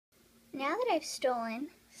Now that I've stolen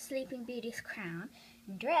Sleeping Beauty's crown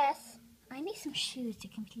and dress, I need some shoes to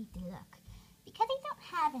complete the look, because I don't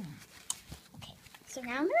have any. Okay, so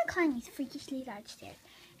now I'm going to climb these freakishly large stairs,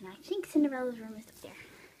 and I think Cinderella's room is up there.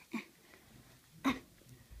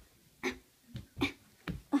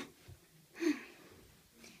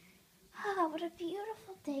 Oh, what a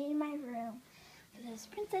beautiful day in my room. For those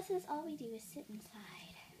princesses, all we do is sit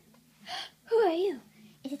inside. Who are you?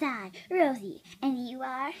 It is I, Rosie, and you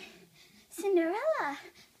are Cinderella.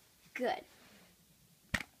 Good.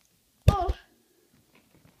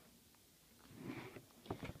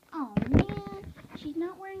 Oh man, she's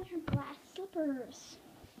not wearing her glass slippers.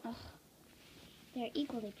 Ugh. They're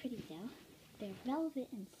equally pretty though. They're velvet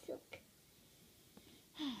and silk.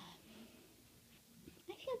 I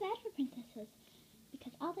feel bad for princesses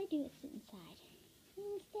because all they do is sit inside.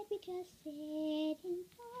 Instead we just sit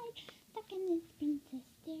inside, stuck in this princess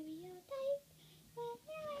stereotype.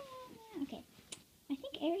 Okay, I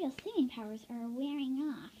think Ariel's singing powers are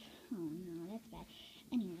wearing off. Oh no, that's bad.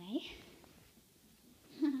 Anyway.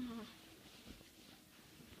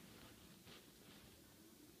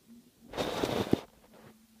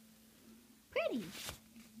 Pretty.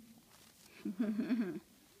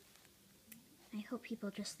 I hope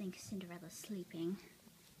people just think Cinderella's sleeping.